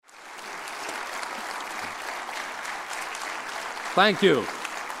Thank you.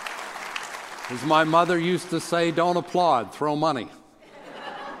 As my mother used to say, don't applaud, throw money.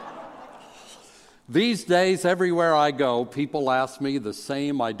 These days, everywhere I go, people ask me the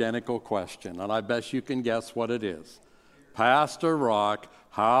same identical question, and I bet you can guess what it is. Pastor Rock,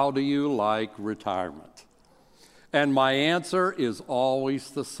 how do you like retirement? And my answer is always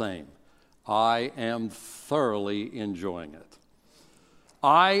the same. I am thoroughly enjoying it.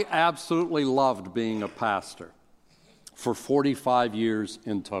 I absolutely loved being a pastor for 45 years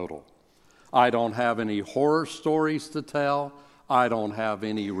in total. I don't have any horror stories to tell. I don't have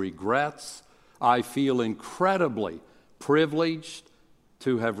any regrets. I feel incredibly privileged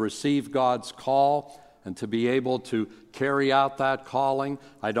to have received God's call and to be able to carry out that calling.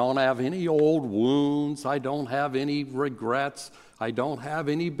 I don't have any old wounds. I don't have any regrets. I don't have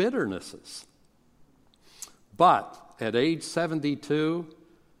any bitternesses. But at age 72,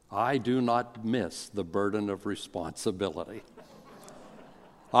 I do not miss the burden of responsibility.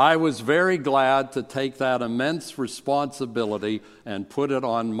 I was very glad to take that immense responsibility and put it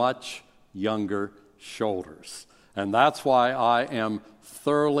on much younger shoulders. And that's why I am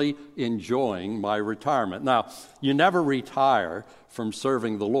thoroughly enjoying my retirement. Now, you never retire from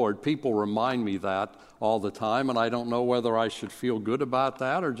serving the Lord. People remind me that all the time, and I don't know whether I should feel good about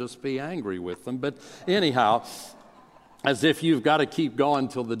that or just be angry with them. But anyhow, as if you've got to keep going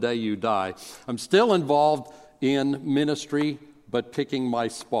till the day you die. I'm still involved in ministry, but picking my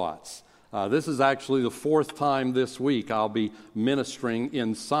spots. This is actually the fourth time this week I'll be ministering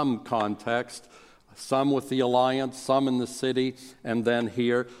in some context, some with the Alliance, some in the city, and then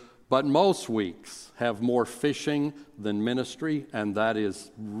here. But most weeks have more fishing than ministry, and that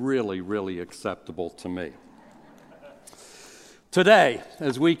is really, really acceptable to me. Today,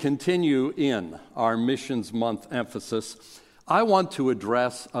 as we continue in our Missions Month emphasis, I want to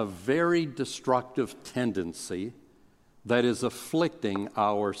address a very destructive tendency that is afflicting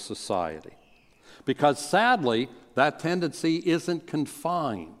our society. Because sadly, that tendency isn't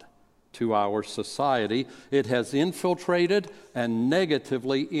confined to our society. It has infiltrated and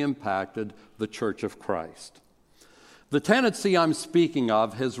negatively impacted the Church of Christ. The tendency I'm speaking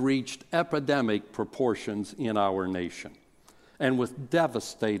of has reached epidemic proportions in our nation, and with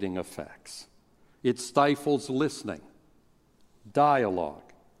devastating effects. It stifles listening, dialogue,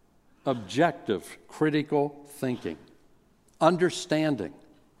 objective, critical thinking, understanding,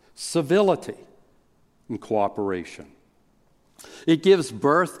 civility, and cooperation. It gives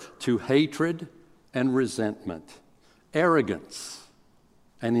birth to hatred and resentment, arrogance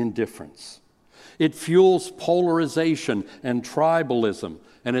and indifference. It fuels polarization and tribalism,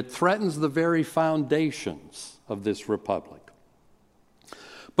 and it threatens the very foundations of this republic.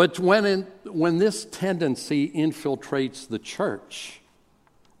 But when this tendency infiltrates the church,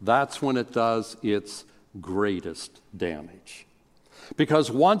 that's when it does its greatest damage. Because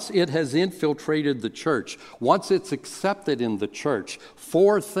once it has infiltrated the church, once it's accepted in the church,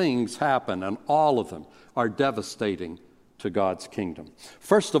 four things happen, and all of them are devastating to God's kingdom.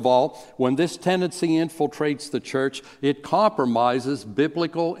 First of all, when this tendency infiltrates the church, it compromises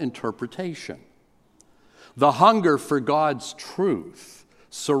biblical interpretation. The hunger for God's truth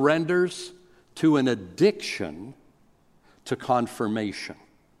surrenders to an addiction to confirmation.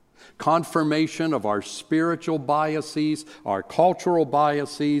 Confirmation of our spiritual biases, our cultural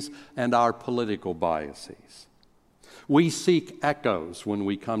biases, and our political biases. We seek echoes when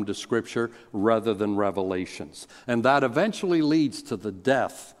we come to Scripture rather than revelations, and that eventually leads to the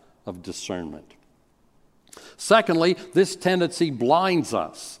death of discernment. Secondly, this tendency blinds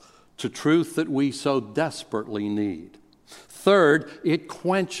us to truth that we so desperately need. Third, it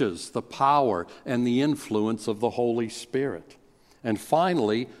quenches the power and the influence of the Holy Spirit. And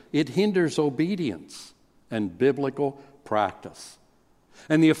finally, it hinders obedience and biblical practice.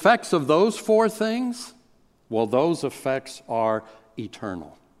 And the effects of those four things, well, those effects are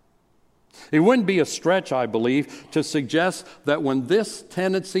eternal. It wouldn't be a stretch, I believe, to suggest that when this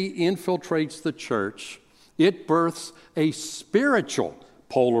tendency infiltrates the church, it births a spiritual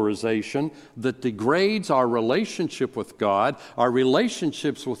polarization that degrades our relationship with God, our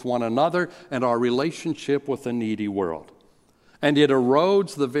relationships with one another, and our relationship with a needy world. And it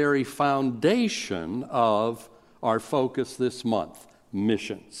erodes the very foundation of our focus this month,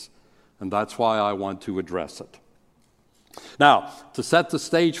 missions. And that's why I want to address it. Now, to set the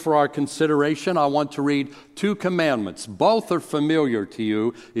stage for our consideration, I want to read two commandments. Both are familiar to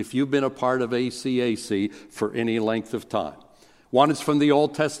you if you've been a part of ACAC for any length of time. One is from the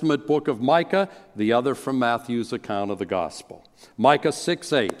Old Testament book of Micah, the other from Matthew's account of the gospel. Micah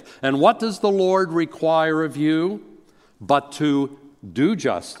 6:8. And what does the Lord require of you but to do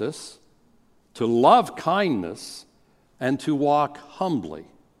justice, to love kindness, and to walk humbly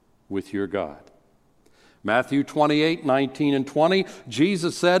with your God. Matthew 28:19 and 20,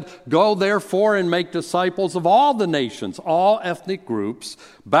 Jesus said, "Go therefore and make disciples of all the nations, all ethnic groups,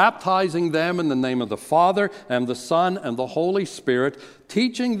 baptizing them in the name of the Father and the Son and the Holy Spirit,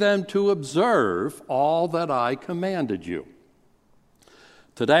 teaching them to observe all that I commanded you."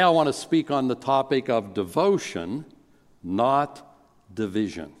 Today I want to speak on the topic of devotion, not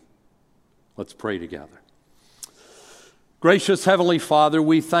division. Let's pray together. Gracious Heavenly Father,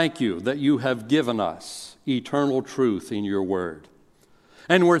 we thank you that you have given us eternal truth in your word.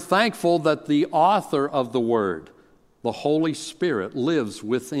 And we're thankful that the author of the word, the Holy Spirit, lives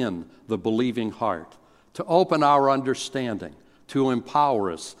within the believing heart to open our understanding, to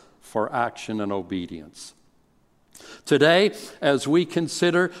empower us for action and obedience. Today, as we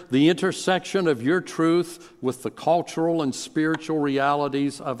consider the intersection of your truth with the cultural and spiritual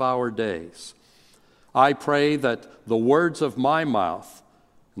realities of our days, I pray that the words of my mouth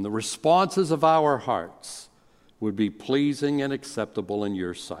and the responses of our hearts would be pleasing and acceptable in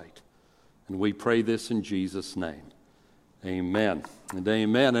your sight. And we pray this in Jesus' name. Amen and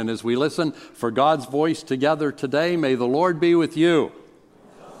amen. And as we listen for God's voice together today, may the Lord be with you.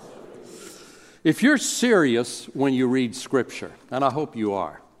 If you're serious when you read Scripture, and I hope you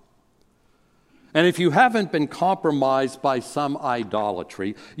are, and if you haven't been compromised by some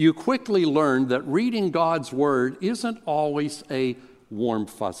idolatry, you quickly learn that reading God's Word isn't always a warm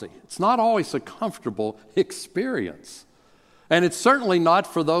fuzzy. It's not always a comfortable experience. And it's certainly not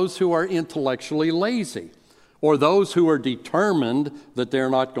for those who are intellectually lazy or those who are determined that they're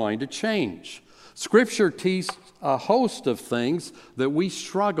not going to change. Scripture teaches a host of things that we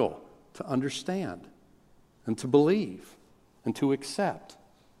struggle to understand and to believe and to accept.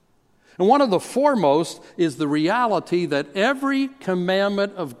 And one of the foremost is the reality that every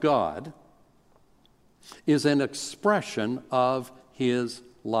commandment of God is an expression of His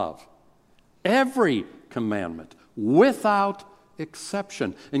love. Every commandment, without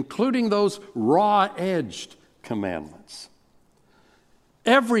exception, including those raw-edged commandments.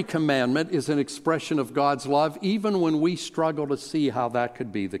 Every commandment is an expression of God's love, even when we struggle to see how that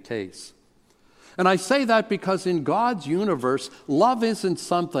could be the case. And I say that because in God's universe, love isn't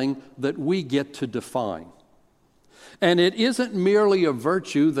something that we get to define. And it isn't merely a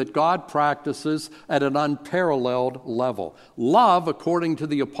virtue that God practices at an unparalleled level. Love, according to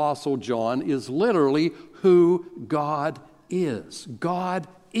the Apostle John, is literally who God is. God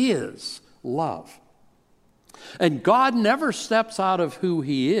is love. And God never steps out of who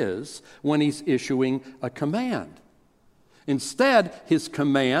He is when He's issuing a command. Instead, His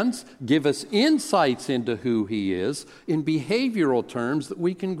commands give us insights into who He is in behavioral terms that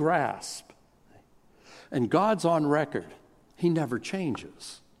we can grasp. And God's on record. He never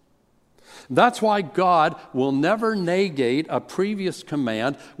changes. That's why God will never negate a previous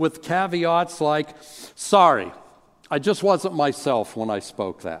command with caveats like, "Sorry, I just wasn't myself when I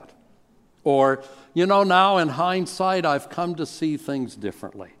spoke that." Or, now in hindsight, I've come to see things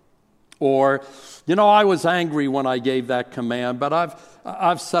differently. Or, I was angry when I gave that command, but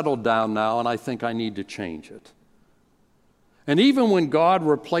I've settled down now and I think I need to change it. And even when God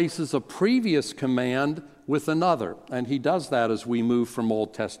replaces a previous command with another, and He does that as we move from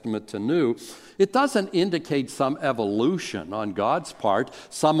Old Testament to New, it doesn't indicate some evolution on God's part,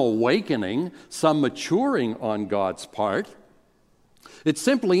 some awakening, some maturing on God's part. It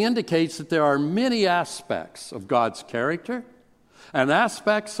simply indicates that there are many aspects of God's character and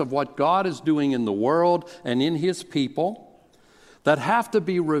aspects of what God is doing in the world and in His people that have to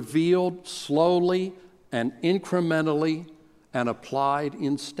be revealed slowly and incrementally and applied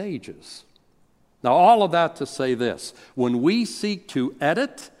in stages. Now, all of that to say this: when we seek to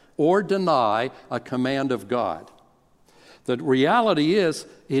edit or deny a command of God, the reality is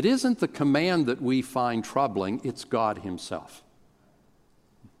it isn't the command that we find troubling, it's God Himself.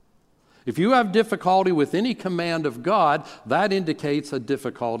 If you have difficulty with any command of God, that indicates a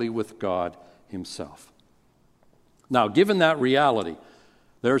difficulty with God Himself. Now, given that reality,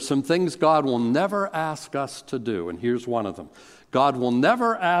 there are some things God will never ask us to do, and here's one of them. God will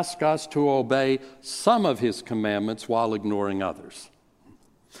never ask us to obey some of His commandments while ignoring others.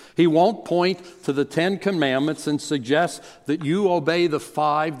 He won't point to the 10 commandments and suggest that you obey the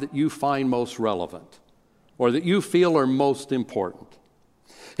 5 that you find most relevant or that you feel are most important.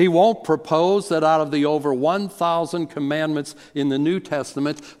 He won't propose that out of the over 1,000 commandments in the New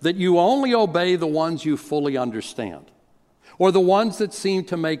Testament that you only obey the ones you fully understand, or the ones that seem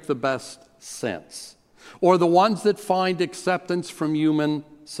to make the best sense, or the ones that find acceptance from human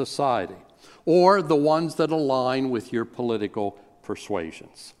society, or the ones that align with your political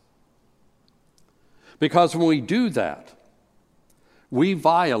persuasions. Because when we do that, we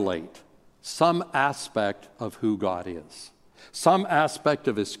violate some aspect of who God is, some aspect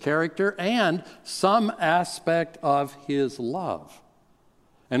of his character, and some aspect of his love.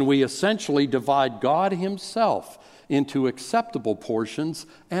 And we essentially divide God himself into acceptable portions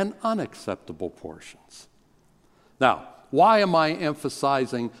and unacceptable portions. Now, why am I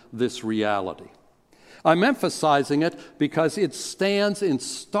emphasizing this reality? I'm emphasizing it because it stands in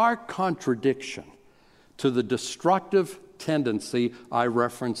stark contradiction to the destructive tendency I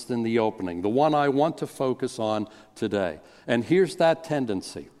referenced in the opening, the one I want to focus on today. And here's that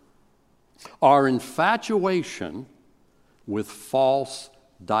tendency: our infatuation with false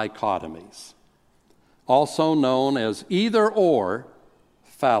dichotomies, also known as either-or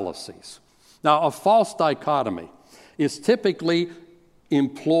fallacies. Now, a false dichotomy is typically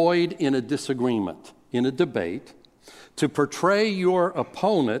employed in a disagreement, in a debate, to portray your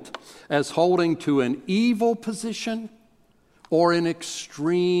opponent as holding to an evil position or an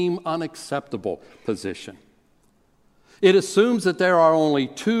extreme, unacceptable position. It assumes that there are only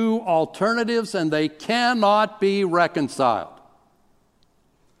two alternatives and they cannot be reconciled.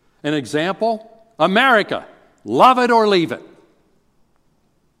 An example: America, love it or leave it.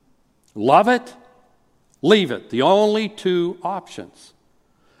 Love it, leave it. The only two options.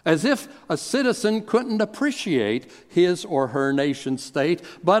 As if a citizen couldn't appreciate his or her nation state,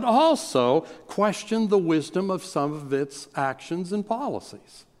 but also question the wisdom of some of its actions and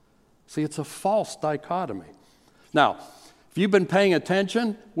policies. See, it's a false dichotomy. Now, if you've been paying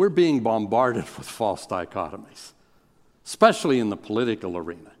attention, we're being bombarded with false dichotomies, especially in the political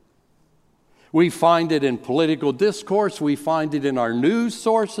arena. We find it in political discourse. We find it in our news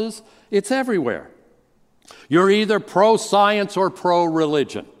sources. It's everywhere. You're either pro-science or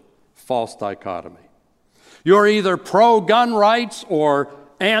pro-religion. False dichotomy. You're either pro-gun rights or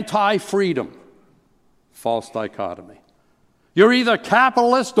anti-freedom. False dichotomy. You're either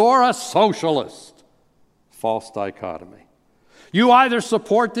capitalist or a socialist. False dichotomy. You either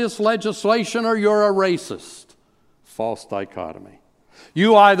support this legislation or you're a racist. False dichotomy.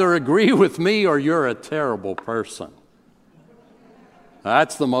 You either agree with me or you're a terrible person.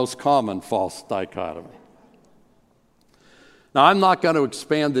 That's the most common false dichotomy. Now, I'm not going to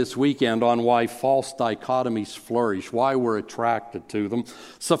expand this weekend on why false dichotomies flourish, why we're attracted to them.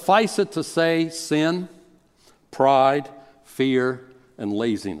 Suffice it to say, sin, pride, fear, and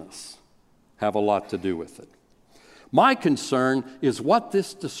laziness have a lot to do with it. My concern is what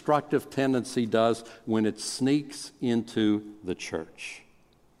this destructive tendency does when it sneaks into the church.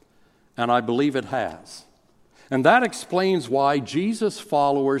 And I believe it has. And that explains why Jesus'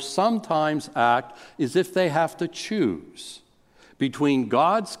 followers sometimes act as if they have to choose between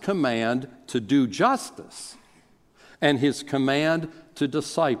God's command to do justice and his command to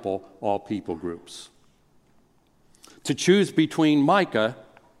disciple all people groups. To choose between Micah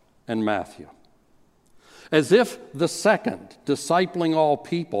and Matthew. As if the second, discipling all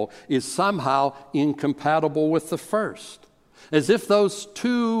people, is somehow incompatible with the first. As if those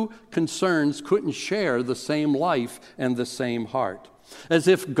two concerns couldn't share the same life and the same heart. As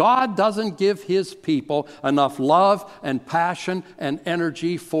if God doesn't give his people enough love and passion and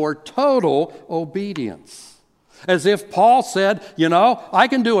energy for total obedience. As if Paul said, I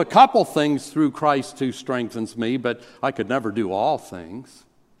can do a couple things through Christ who strengthens me, but I could never do all things.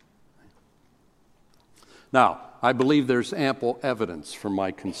 Now, I believe there's ample evidence for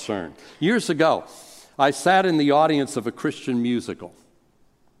my concern. Years ago, I sat in the audience of a Christian musical.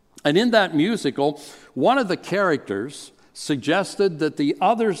 And in that musical, one of the characters suggested that the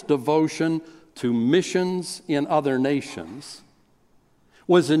other's devotion to missions in other nations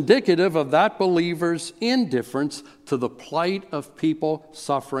was indicative of that believer's indifference to the plight of people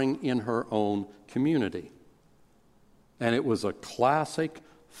suffering in her own community. And it was a classic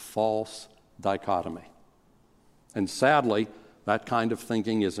false dichotomy. And sadly, that kind of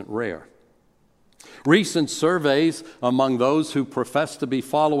thinking isn't rare. Recent surveys among those who profess to be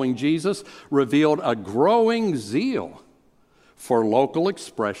following Jesus revealed a growing zeal for local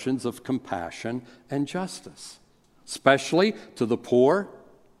expressions of compassion and justice, especially to the poor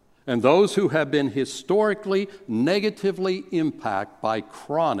and those who have been historically negatively impacted by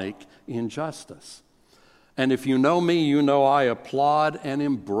chronic injustice. And if you know me, you know I applaud and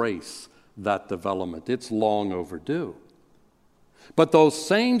embrace that development. It's long overdue. But those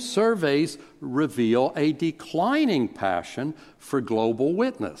same surveys reveal a declining passion for global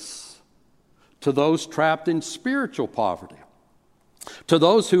witness to those trapped in spiritual poverty, to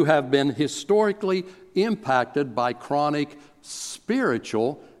those who have been historically impacted by chronic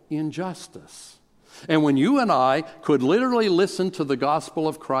spiritual injustice. And when you and I could literally listen to the gospel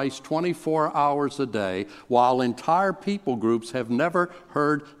of Christ 24 hours a day, while entire people groups have never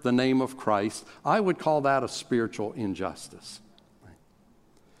heard the name of Christ, I would call that a spiritual injustice.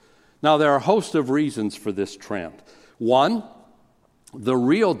 Now, there are a host of reasons for this trend. One, the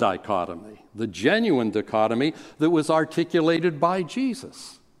real dichotomy, the genuine dichotomy that was articulated by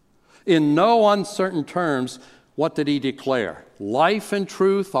Jesus. In no uncertain terms, what did he declare? Life and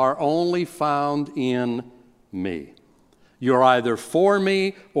truth are only found in me. You're either for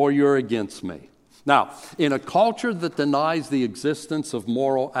me or you're against me. Now, in a culture that denies the existence of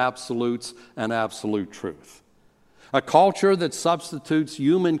moral absolutes and absolute truth, a culture that substitutes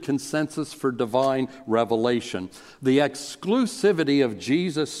human consensus for divine revelation, the exclusivity of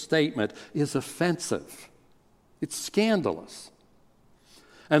Jesus' statement is offensive. It's scandalous.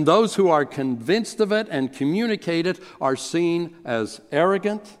 And those who are convinced of it and communicate it are seen as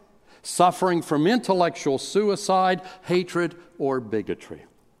arrogant, suffering from intellectual suicide, hatred, or bigotry.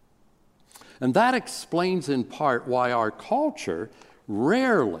 And that explains in part why our culture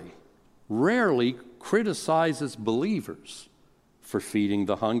rarely criticizes believers for feeding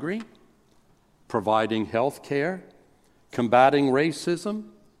the hungry, providing health care, combating racism,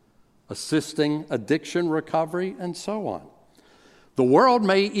 assisting addiction recovery, and so on. The world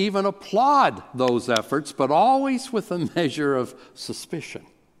may even applaud those efforts, but always with a measure of suspicion.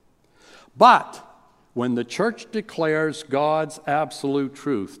 But when the church declares God's absolute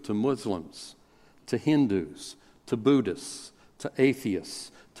truth to Muslims, to Hindus, to Buddhists, to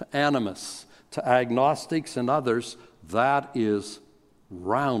atheists, to animists, to agnostics and others, that is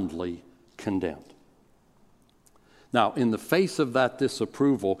roundly condemned. Now, in the face of that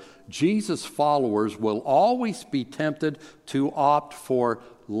disapproval, Jesus' followers will always be tempted to opt for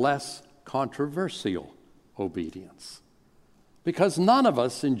less controversial obedience, because none of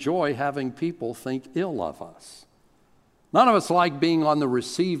us enjoy having people think ill of us. None of us like being on the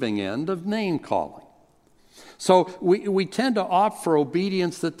receiving end of name-calling. So we tend to opt for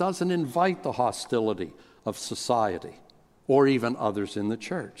obedience that doesn't invite the hostility of society or even others in the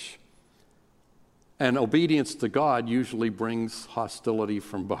church. And obedience to God usually brings hostility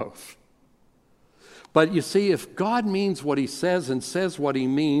from both. But you see, if God means what he says and says what he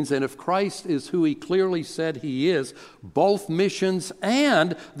means, and if Christ is who he clearly said he is, both missions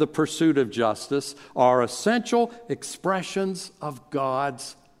and the pursuit of justice are essential expressions of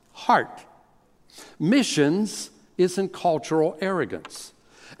God's heart. Missions isn't cultural arrogance.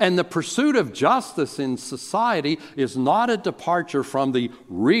 And the pursuit of justice in society is not a departure from the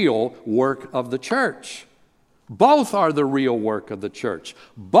real work of the church. Both are the real work of the church.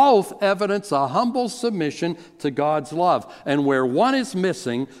 Both evidence a humble submission to God's love. And where one is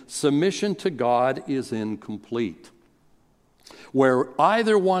missing, submission to God is incomplete. Where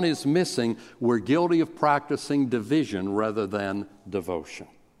either one is missing, we're guilty of practicing division rather than devotion.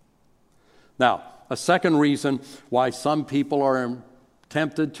 Now, a second reason why some people are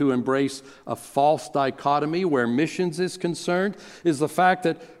tempted to embrace a false dichotomy where missions is concerned is the fact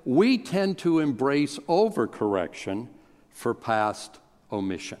that we tend to embrace overcorrection for past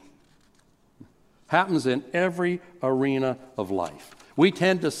omission. Happens in every arena of life. We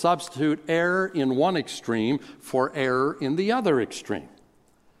tend to substitute error in one extreme for error in the other extreme.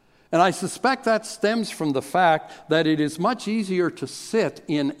 And I suspect that stems from the fact that it is much easier to sit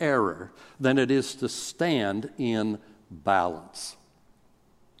in error than it is to stand in balance.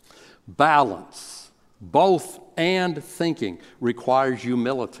 Balance, both and thinking, requires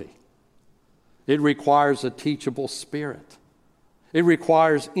humility. It requires a teachable spirit. It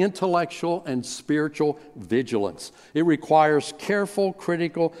requires intellectual and spiritual vigilance. It requires careful,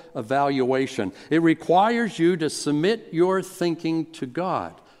 critical evaluation. It requires you to submit your thinking to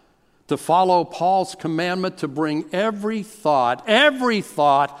God, to follow Paul's commandment to bring every thought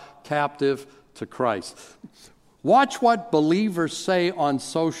captive to Christ. Watch what believers say on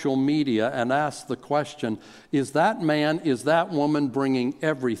social media and ask the question, is that man, is that woman bringing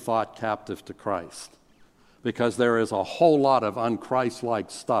every thought captive to Christ? Because there is a whole lot of un-Christ-like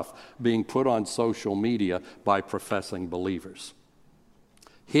stuff being put on social media by professing believers.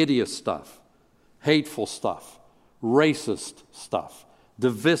 Hideous stuff, hateful stuff, racist stuff,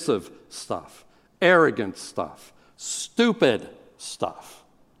 divisive stuff, arrogant stuff, stupid stuff.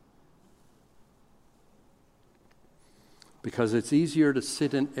 Because it's easier to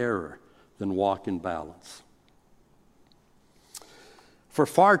sit in error than walk in balance. For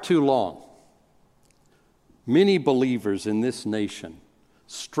far too long, many believers in this nation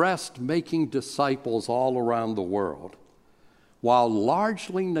stressed making disciples all around the world while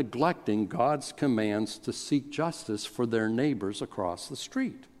largely neglecting God's commands to seek justice for their neighbors across the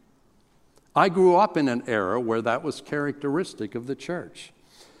street. I grew up in an era where that was characteristic of the church.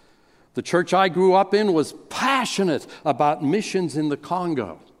 The church I grew up in was passionate about missions in the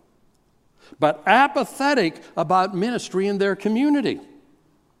Congo, but apathetic about ministry in their community.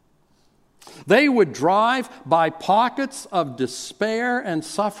 They would drive by pockets of despair and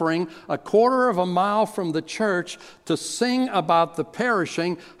suffering a quarter of a mile from the church to sing about the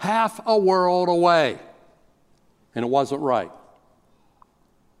perishing half a world away. And it wasn't right.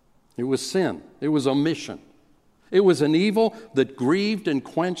 It was sin. It was omission. It was an evil that grieved and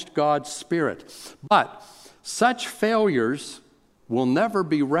quenched God's Spirit. But such failures will never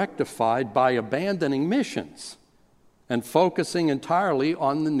be rectified by abandoning missions and focusing entirely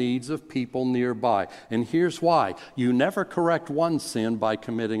on the needs of people nearby. And here's why. You never correct one sin by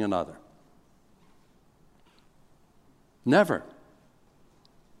committing another. Never.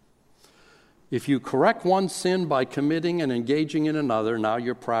 If you correct one sin by committing and engaging in another, now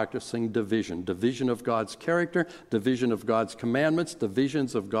you're practicing division. Division of God's character, division of God's commandments,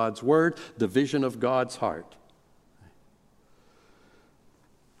 divisions of God's word, division of God's heart.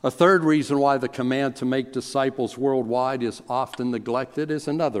 A third reason why the command to make disciples worldwide is often neglected is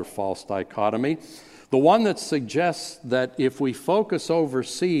another false dichotomy. The one that suggests that if we focus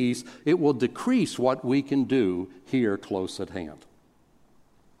overseas, it will decrease what we can do here close at hand.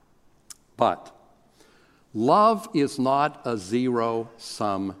 But love is not a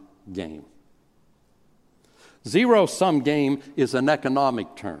zero-sum game. Zero-sum game is an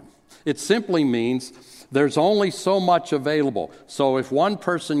economic term. It simply means there's only so much available. So if one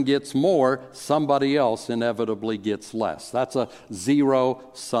person gets more, somebody else inevitably gets less. That's a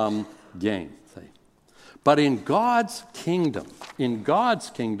zero-sum game. But in God's kingdom,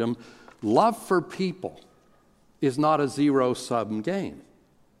 love for people is not a zero-sum game.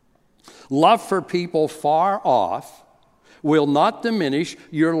 Love for people far off will not diminish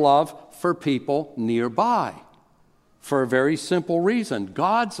your love for people nearby. For a very simple reason.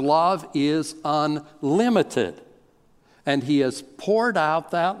 God's love is unlimited. And He has poured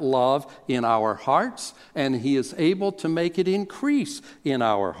out that love in our hearts, and He is able to make it increase in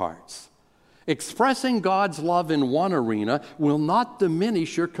our hearts. Expressing God's love in one arena will not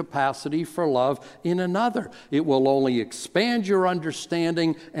diminish your capacity for love in another. It will only expand your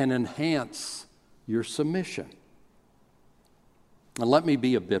understanding and enhance your submission. And let me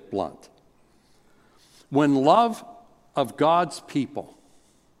be a bit blunt. When the love of God's people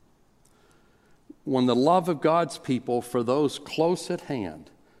for those close at hand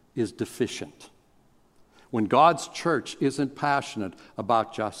is deficient, when God's church isn't passionate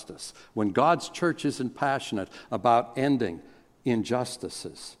about justice, when God's church isn't passionate about ending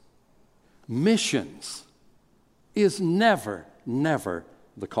injustices, missions is never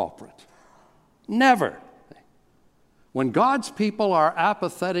the culprit. Never. When God's people are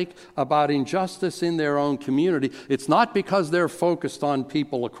apathetic about injustice in their own community, it's not because they're focused on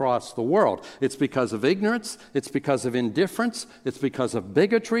people across the world. It's because of ignorance, it's because of indifference, it's because of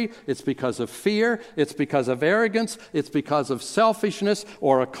bigotry, it's because of fear, it's because of arrogance, it's because of selfishness,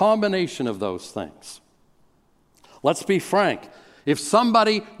 or a combination of those things. Let's be frank. If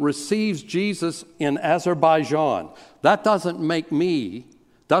somebody receives Jesus in Azerbaijan, that doesn't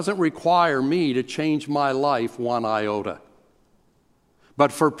require me to change my life one iota.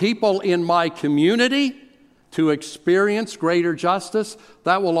 But for people in my community to experience greater justice,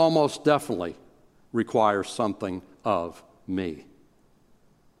 that will almost definitely require something of me.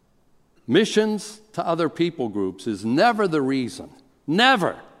 Missions to other people groups is never the reason,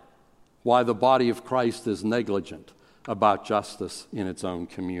 never, why the body of Christ is negligent about justice in its own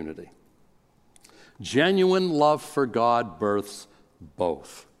community. Genuine love for God births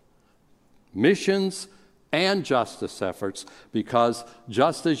both missions and justice efforts, because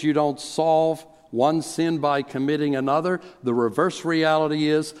just as you don't solve one sin by committing another, the reverse reality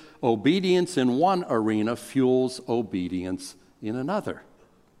is obedience in one arena fuels obedience in another.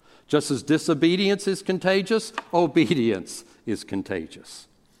 Just as disobedience is contagious, obedience is contagious.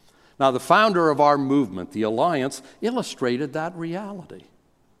 Now, the founder of our movement, the Alliance, illustrated that reality.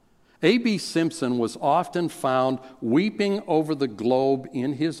 A.B. Simpson was often found weeping over the globe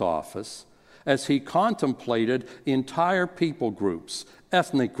in his office as he contemplated entire people groups,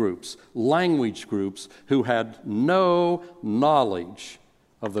 ethnic groups, language groups who had no knowledge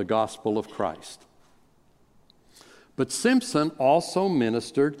of the gospel of Christ. But Simpson also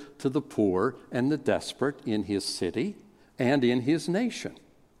ministered to the poor and the desperate in his city and in his nation.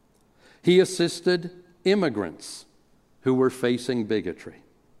 He assisted immigrants who were facing bigotry.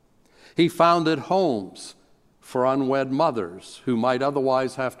 He founded homes for unwed mothers who might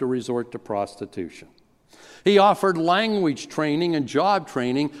otherwise have to resort to prostitution. He offered language training and job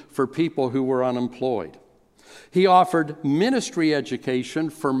training for people who were unemployed. He offered ministry education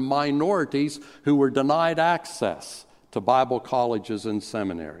for minorities who were denied access to Bible colleges and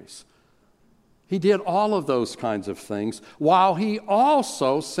seminaries. He did all of those kinds of things, while he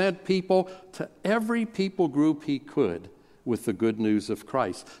also sent people to every people group he could with the good news of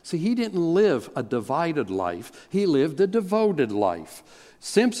Christ. See, he didn't live a divided life. He lived a devoted life.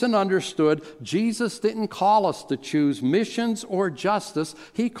 Simpson understood Jesus didn't call us to choose missions or justice.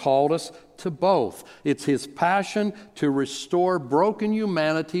 He called us to both. It's his passion to restore broken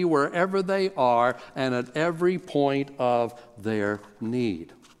humanity wherever they are and at every point of their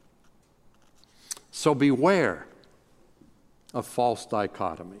need. So beware of false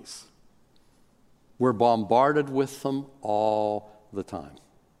dichotomies. We're bombarded with them all the time.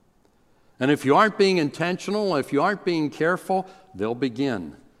 And if you aren't being intentional, if you aren't being careful, they'll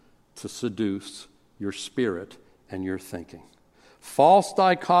begin to seduce your spirit and your thinking. False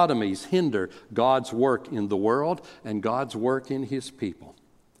dichotomies hinder God's work in the world and God's work in his people.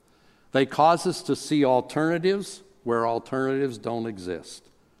 They cause us to see alternatives where alternatives don't exist.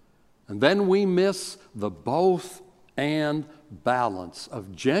 And then we miss the both and balance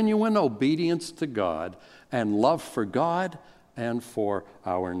of genuine obedience to God and love for God and for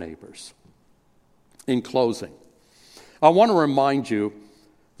our neighbors. In closing, I want to remind you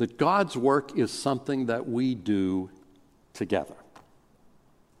that God's work is something that we do together.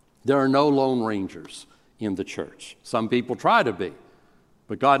 There are no lone rangers in the church. Some people try to be,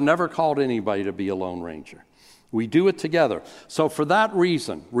 but God never called anybody to be a lone ranger. We do it together. So for that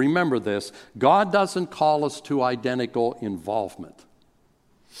reason, remember this, God doesn't call us to identical involvement.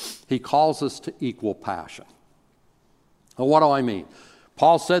 He calls us to equal passion. Now, what do I mean?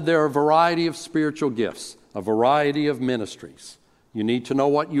 Paul said there are a variety of spiritual gifts, a variety of ministries. You need to know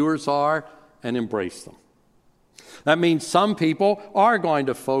what yours are and embrace them. That means some people are going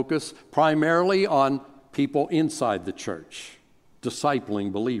to focus primarily on people inside the church,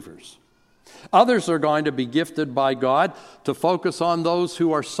 discipling believers. Others are going to be gifted by God to focus on those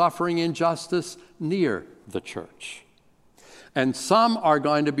who are suffering injustice near the church. And some are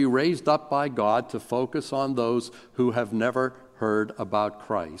going to be raised up by God to focus on those who have never heard about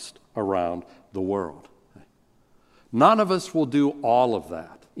Christ around the world. None of us will do all of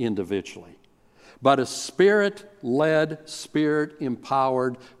that individually. But a Spirit-led,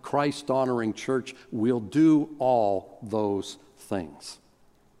 Spirit-empowered, Christ-honoring church will do all those things.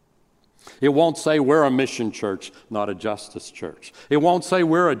 It won't say we're a mission church, not a justice church. It won't say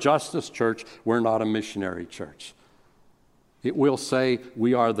we're a justice church, we're not a missionary church. It will say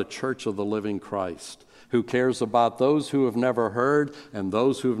we are the church of the living Christ, who cares about those who have never heard and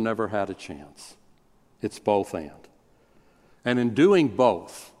those who have never had a chance. It's both and. And in doing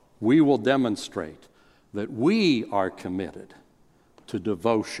both, we will demonstrate that we are committed to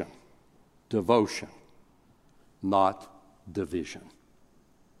devotion, not division.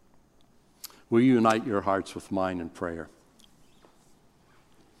 Will you unite your hearts with mine in prayer?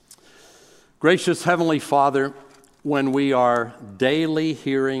 Gracious Heavenly Father, when we are daily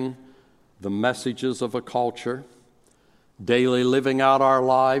hearing the messages of a culture, daily living out our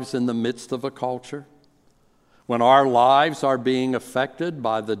lives in the midst of a culture, when our lives are being affected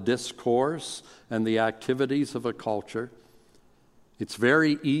by the discourse and the activities of a culture, it's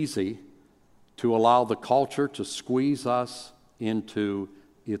very easy to allow the culture to squeeze us into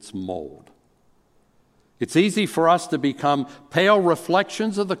its mold. It's easy for us to become pale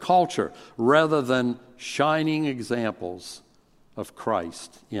reflections of the culture rather than shining examples of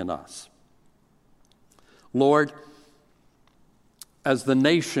Christ in us. Lord, as the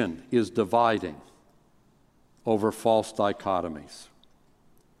nation is dividing over false dichotomies,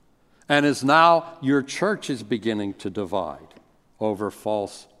 and as now your church is beginning to divide over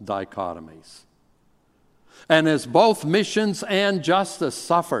false dichotomies, and as both missions and justice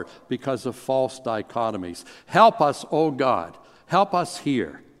suffer because of false dichotomies, help us, O God, help us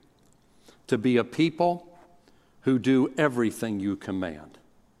here to be a people who do everything you command,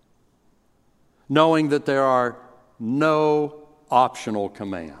 knowing that there are no optional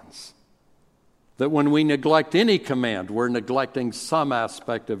commands. That when we neglect any command, we're neglecting some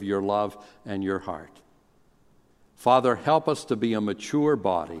aspect of your love and your heart. Father, help us to be a mature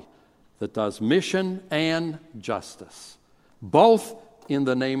body that does mission and justice, both in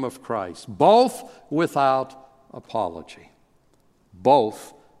the name of Christ, both without apology,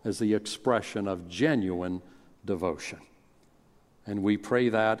 both as the expression of genuine devotion. And we pray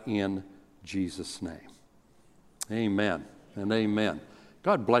that in Jesus' name. Amen and amen.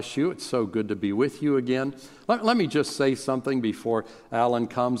 God bless you. It's so good to be with you again. Let me just say something before Alan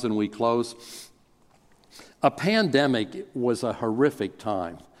comes and we close. A pandemic was a horrific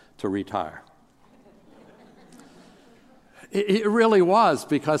time to retire. It really was,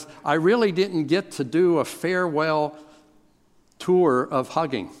 because I really didn't get to do a farewell tour of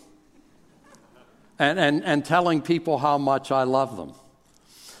hugging and telling people how much I love them.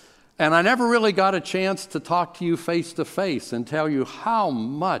 And I never really got a chance to talk to you face to face and tell you how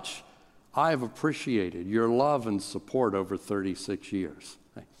much I've appreciated your love and support over 36 years.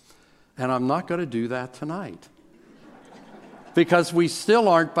 And I'm not going to do that tonight, because we still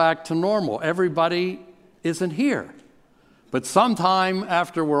aren't back to normal. Everybody isn't here. But sometime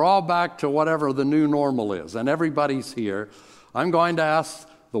after we're all back to whatever the new normal is and everybody's here, I'm going to ask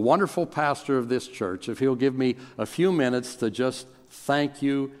the wonderful pastor of this church if he'll give me a few minutes to just thank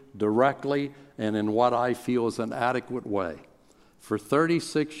you directly and in what I feel is an adequate way for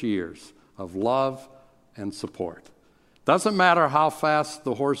 36 years of love and support. Doesn't matter how fast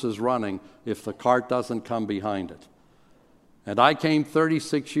the horse is running if the cart doesn't come behind it. And I came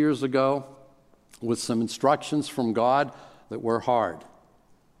 36 years ago with some instructions from God that were hard.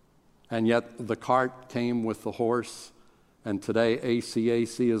 And yet the cart came with the horse. And today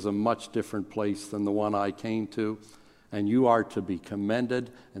ACAC is a much different place than the one I came to. And you are to be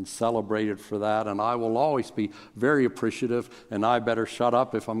commended and celebrated for that. And I will always be very appreciative. And I better shut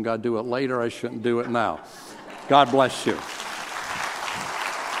up. If I'm going to do it later, I shouldn't do it now. God bless you.